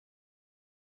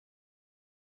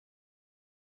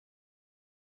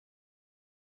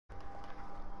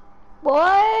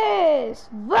Boys,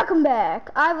 welcome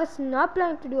back. I was not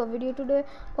planning to do a video today,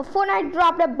 but Fortnite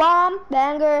dropped a bomb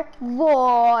banger.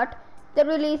 What? They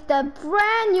released a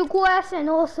brand new quest and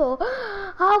also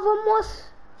our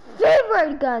most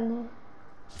favorite gun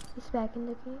is back in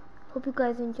the game. Hope you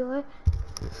guys enjoy.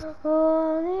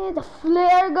 Oh, the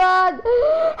flare gun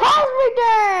has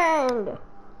returned.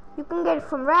 You can get it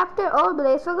from Raptor or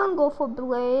Blaze. We're gonna go for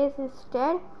Blaze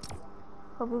instead.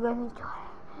 Hope you guys enjoy.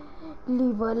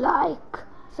 Leave a like,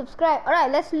 subscribe.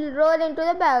 Alright, let's roll into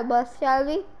the battle bus, shall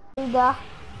we? In the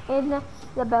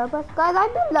battle bus. Guys,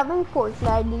 I've been loving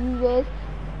Fortnite these days.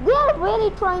 They're really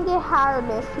trying their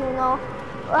hardest, you know.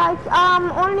 Like,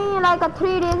 only like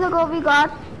 3 days ago we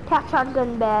got Cat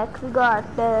Shotgun back. We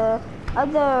got the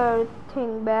other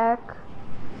thing back.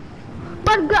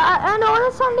 But, and on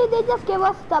a Sunday they just gave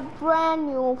us the brand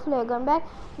new flare gun back.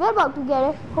 We're about to get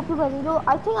it. Hope you guys enjoy.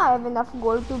 I think I have enough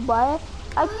gold to buy it.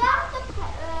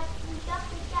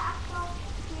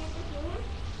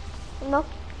 No.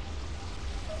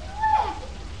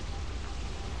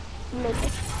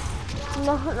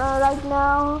 No, right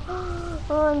now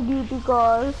on duty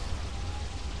calls.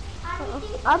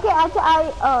 Okay,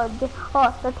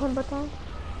 the temper tank.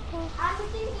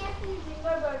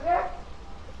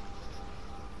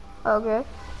 Okay,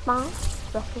 mom,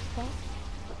 breakfast time.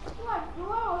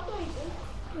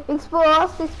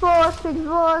 Exposed.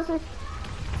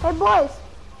 Hey boys.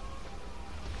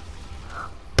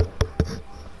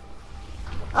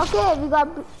 Okay, we got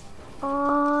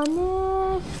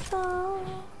honest.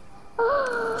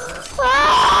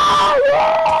 Ah,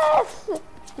 yes.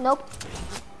 Nope.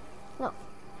 No,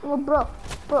 bro.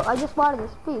 I just bought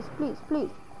this. Please.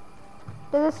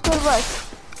 Does it still work?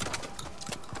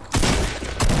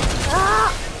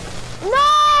 No.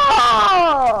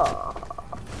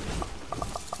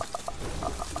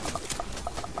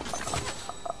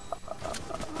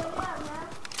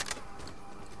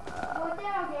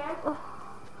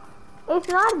 It's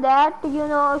not that, you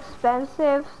know,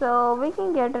 expensive, so we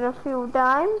can get it a few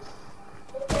times.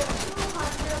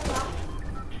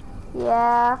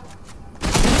 Yeah.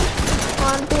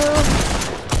 Want to.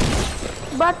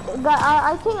 But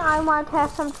I think I might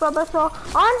have some trouble, so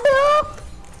on to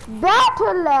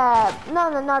Battle Lab. No,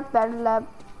 not Battle Lab.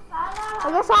 I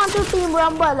guess on to Team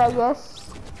Rumble, I guess.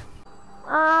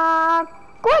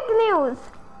 Quick news.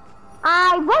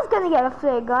 I was gonna get a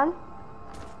flare gun,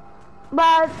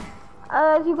 but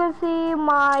as you can see,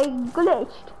 my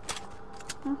glitched.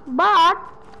 But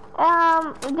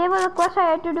there was a quest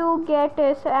I had to do, get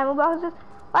this ammo boxes.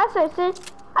 I just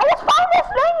found this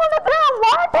laying on the ground.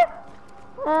 What?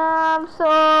 So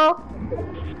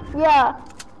yeah,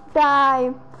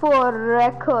 time for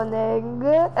reckoning.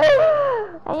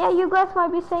 And yeah, you guys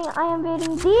might be saying I am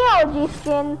wearing the OG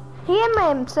skin. Him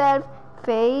himself,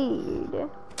 Fade.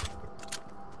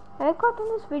 Have I gotten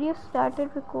this video started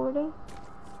recording?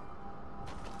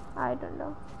 I don't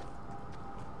know.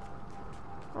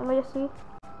 Let me just see.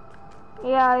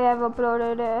 Yeah, I have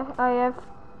uploaded it. I have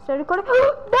started recording.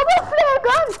 Double flare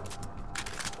gun!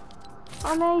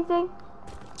 Amazing.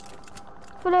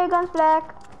 Flare guns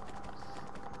back.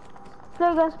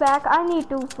 Flare guns back. I need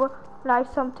to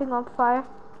light something on fire.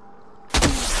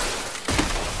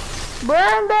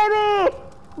 Burn, baby!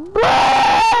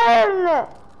 Burn!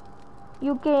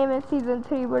 You came in season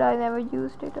 3, but I never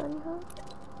used it on you.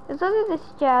 So this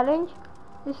challenge,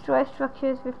 destroy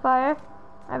structures with fire.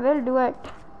 I will do it,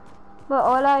 but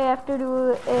all I have to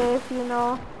do is, you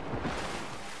know,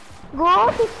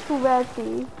 go to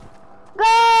sweaty.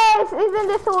 Guys, isn't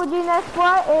this OGness?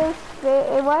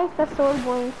 Why is the soul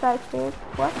going inside space?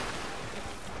 What?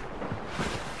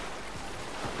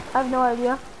 I have no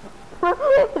idea.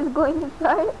 It's going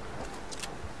inside.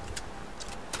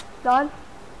 Done.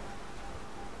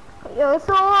 So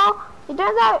it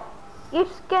turns out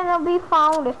it's gonna be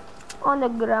found on the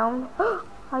ground.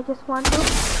 I just want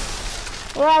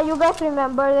to. Yeah, you guys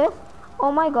remember this?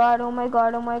 Oh my god.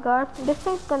 This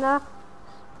thing's gonna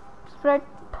spread.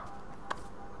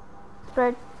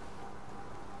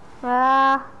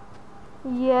 Ah,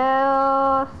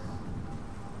 yes.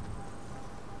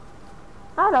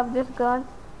 I love this gun.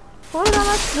 Who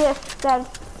remembers this? That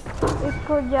it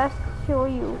could just show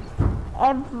you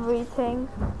everything.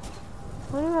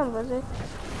 Who remembers it?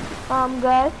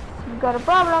 Guys, we got a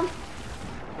problem.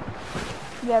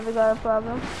 Yeah, we got a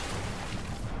problem.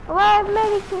 Why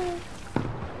medicine?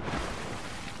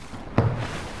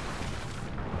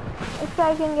 If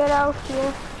I can get out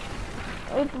here,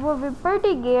 it would be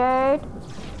pretty good.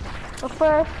 But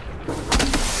first,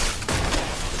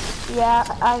 yeah,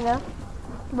 I know.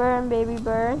 Burn, baby,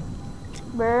 burn.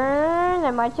 Burn,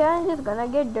 and my challenge is gonna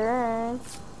get done.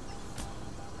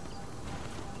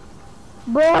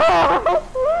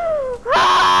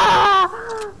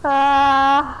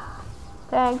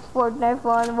 Thanks Fortnite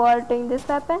for unvaulting this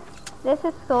weapon. This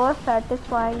is so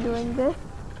satisfying doing this.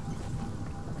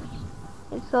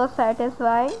 It's so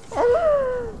satisfying.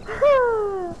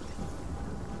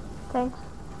 Thanks.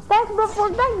 Thanks bro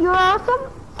Fortnite, you're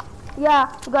awesome.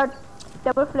 Yeah, got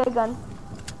double flare gun.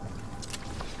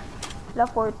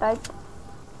 Love Fortnite.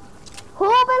 Who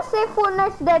will say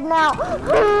Fortnite's dead now?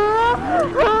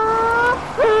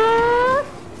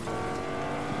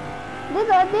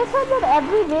 They said that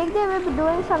every week they will be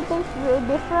doing something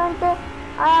different.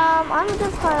 I'm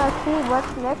just gonna see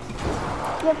what's next.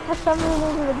 Yep, for some reason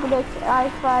it will be like,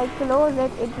 if I close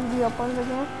it, it will be open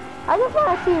again. I just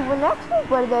wanna see next week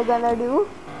what they're gonna do.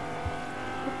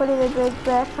 Hopefully they bring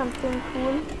back something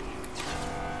cool.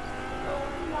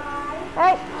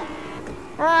 Hey!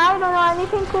 I don't know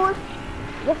anything cool.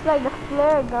 Just like the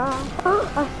flare gun.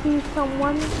 I see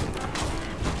someone.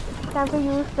 Time to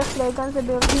use the flare gun's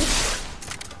ability.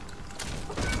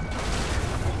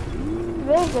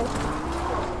 Where is it?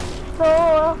 So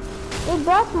it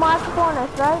does mark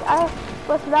bonus, right?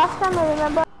 Was last time I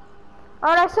remember.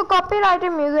 Alright, so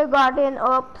copyrighted music got in.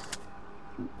 Oops.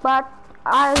 But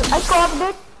I copied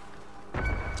it.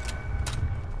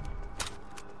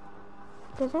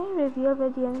 Does it reveal where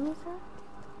the enemies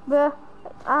are?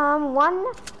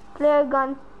 One flare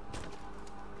gun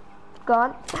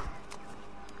gone.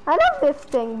 I love this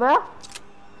thing, bro.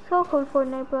 So cool,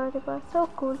 Fortnite, bro. So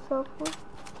cool, so cool.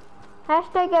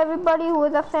 Hashtag everybody who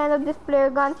is a fan of this flare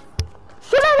gun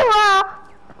should I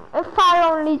do a fire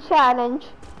only challenge.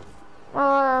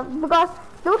 Because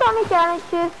loot only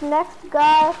challenges, next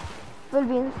guy will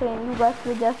be insane. You guys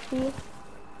will just see.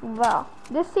 Wow,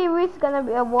 this series is gonna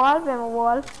be evolve and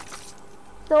evolve.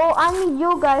 So I need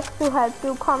you guys to help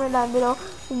to comment down below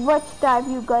which type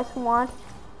you guys want.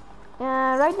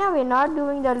 Right now we're not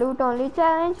doing the loot only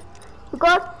challenge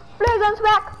because flare guns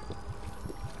back,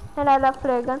 and I love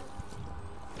flare guns.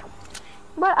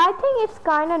 But I think it's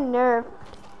kinda nerfed.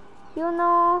 You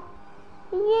know,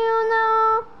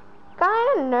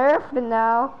 kinda nerfed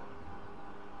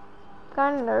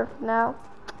now.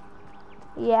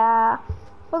 Yeah,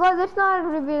 because it's not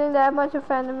revealing that much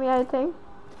of enemy, I think.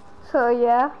 So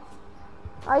yeah,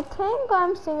 I think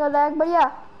I'm seeing a lag, but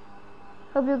yeah.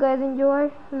 Hope you guys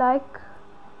enjoy. Like,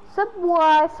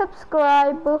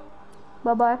 subscribe.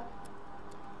 Bye bye.